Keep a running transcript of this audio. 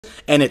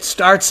and it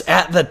starts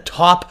at the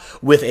top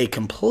with a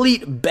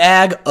complete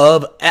bag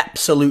of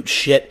absolute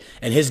shit,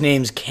 and his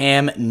name's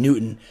Cam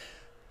Newton.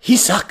 He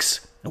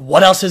sucks.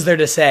 What else is there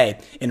to say?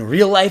 In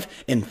real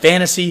life, in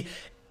fantasy,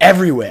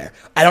 everywhere.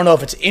 I don't know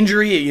if it's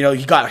injury.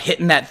 He got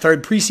hit in that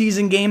third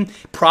preseason game,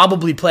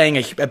 probably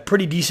playing a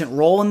pretty decent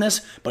role in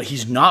this, but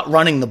he's not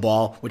running the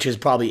ball, which is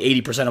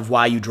probably 80% of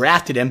why you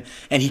drafted him,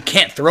 and he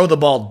can't throw the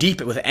ball deep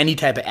with any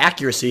type of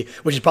accuracy,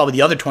 which is probably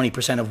the other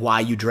 20% of why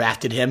you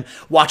drafted him.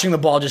 Watching the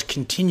ball just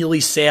continually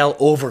sail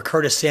over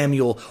Curtis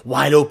Samuel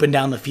wide open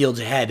down the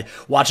field's head,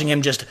 watching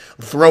him just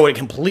throw it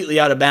completely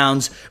out of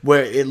bounds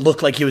where it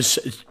looked like he was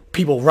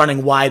people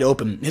running wide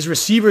open. His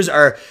receivers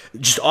are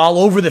just all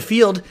over the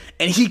field,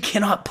 and he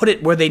cannot put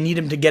it where they need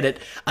him to get it.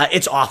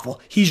 It's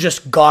awful. He's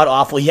just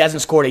god-awful. He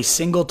hasn't scored a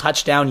single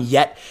touchdown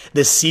yet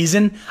this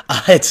season.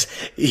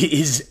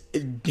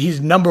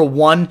 He's number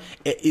one.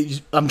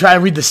 I'm trying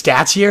to read the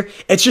stats here.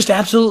 It's just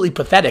absolutely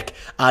pathetic.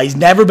 He's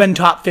never been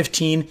top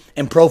 15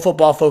 in Pro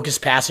Football Focus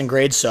passing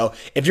grades, so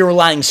if you're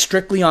relying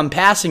strictly on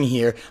passing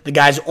here, the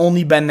guy's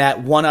only been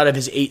that 1 out of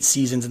his 8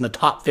 seasons in the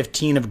top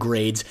 15 of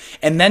grades,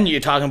 and then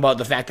you're talking about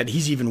the fact that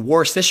he's even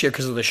worse this year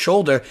because of the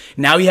shoulder.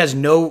 Now he has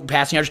no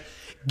passing yards.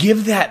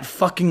 Give that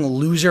fucking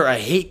loser a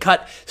hate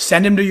cut.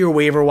 Send him to your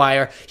waiver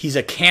wire. He's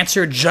a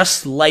cancer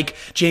just like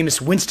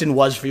Jameis Winston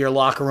was for your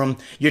locker room.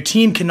 Your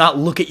team cannot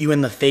look at you in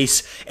the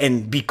face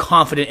and be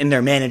confident in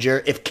their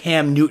manager if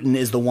Cam Newton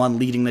is the one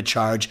leading the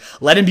charge.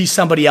 Let him be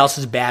somebody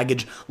else's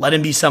baggage. Let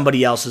him be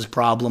somebody else's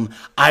problem.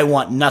 I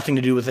want nothing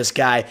to do with this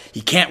guy.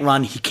 He can't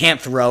run. He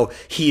can't throw.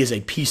 He is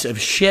a piece of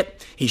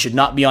shit. He should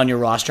not be on your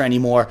roster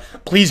anymore.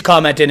 Please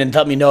comment in and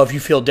let me know if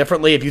you feel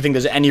differently, if you think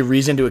there's any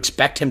reason to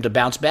expect him to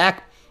bounce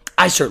back.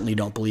 I certainly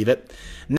don't believe it.